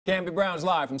Cambi Brown's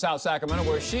live from South Sacramento,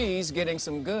 where she's getting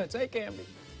some goods. Hey, Cambi.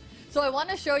 So I want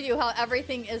to show you how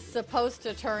everything is supposed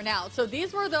to turn out. So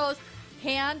these were those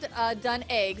hand-done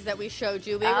eggs that we showed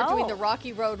you. We were doing the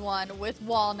Rocky Road one with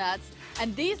walnuts.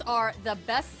 And these are the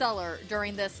best seller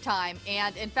during this time.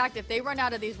 And in fact, if they run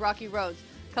out of these Rocky Roads,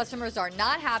 customers are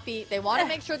not happy. They want to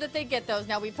make sure that they get those.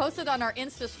 Now, we posted on our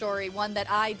Insta story one that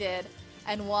I did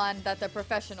and one that the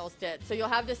professionals did. So you'll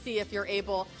have to see if you're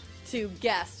able to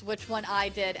guess which one I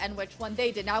did and which one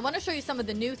they did. Now, I want to show you some of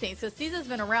the new things. So Caesar's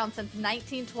been around since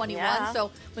 1921. So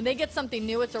when they get something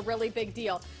new, it's a really big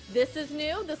deal. This is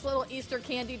new, this little Easter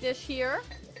candy dish here.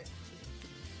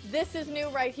 This is new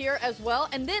right here as well.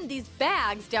 And then these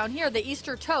bags down here, the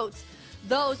Easter totes,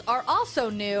 those are also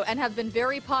new and have been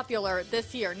very popular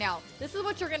this year. Now, this is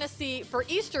what you're going to see for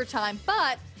Easter time,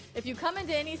 but if you come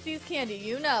into any See's Candy,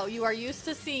 you know you are used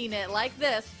to seeing it like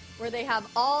this, where they have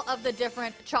all of the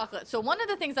different chocolates. So one of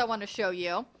the things I want to show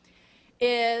you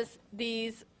is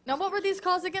these. Now, what were these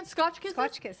called again? Scotch Kisses?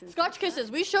 Scotch Kisses. Scotch Kisses.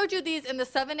 We showed you these in the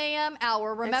 7 a.m.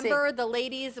 hour. Remember, the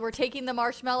ladies were taking the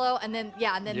marshmallow and then,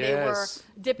 they were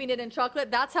dipping it in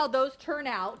chocolate. That's how those turn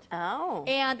out. Oh.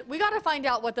 And we got to find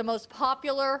out what the most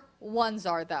popular ones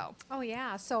are, though. Oh,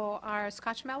 yeah. So our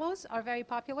Scotch Mellows are very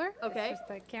popular. Okay. It's just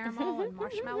the caramel and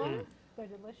marshmallow. They're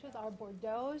delicious. Our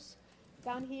Bordeaux's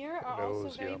down here are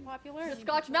also very popular. The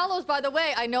Scotch Mellows, by the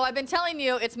way, I know I've been telling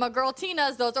you, it's my girl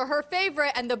Tina's. Those are her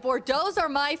favorite, and the Bordeaux's are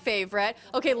my favorite.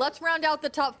 Okay, let's round out the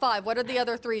top 5. What are the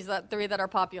other three that are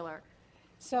popular?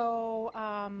 So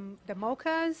the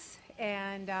mochas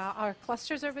and our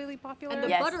clusters are really popular. And the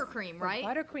buttercream, right? The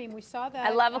buttercream, we saw that.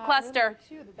 I love a cluster.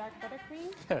 Too, the dark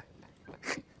buttercream.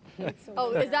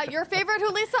 Oh, is that your favorite,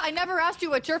 Julissa? I never asked you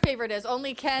what your favorite is.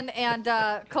 Only Ken and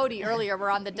Cody earlier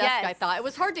were on the desk, I thought. It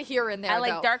was hard to hear in there, I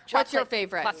like though. dark chocolate What's your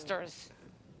favorite? clusters.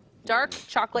 Dark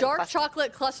chocolate Dark clusters.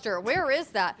 chocolate cluster. Where is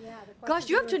that? Yeah, Gosh,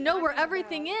 you have to know where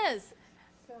everything is.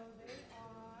 So they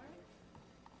are.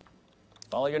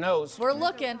 Follow your nose. We're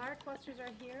looking. Our clusters are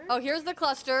here. Oh, here's the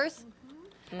clusters.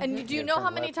 And do you know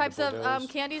how many types of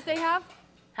candies they have?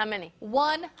 How many?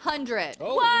 100.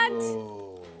 Oh.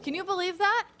 What? Can you believe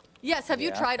that? Yes. Have you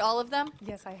tried all of them?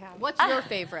 Yes, I have. What's your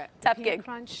favorite? Tough Peanut gig.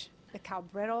 Crunch, the cow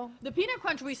brittle. The peanut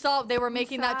crunch, we saw they were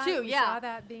making that too. We saw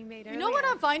that being made earlier. You know what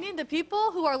I'm finding? The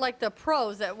people who are like the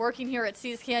pros at working here at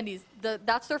See's Candies,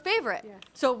 that's their favorite. Yeah.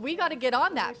 So we got to get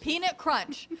on that. Peanut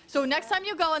crunch. So next time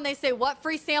you go and they say, what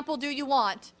free sample do you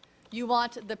want? You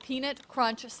want the peanut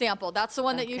crunch sample. That's the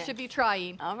one that you should be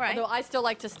trying. All right. Although I still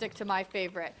like to stick to my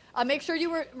favorite. Make sure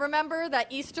you remember that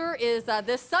Easter is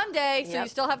this Sunday, so you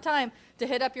still have time to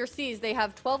hit up your See's. They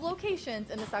have 12 locations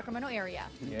in the Sacramento area.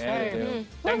 Yeah, they do.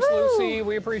 Thanks, Lucy.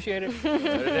 We appreciate it. Put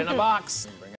it in a box.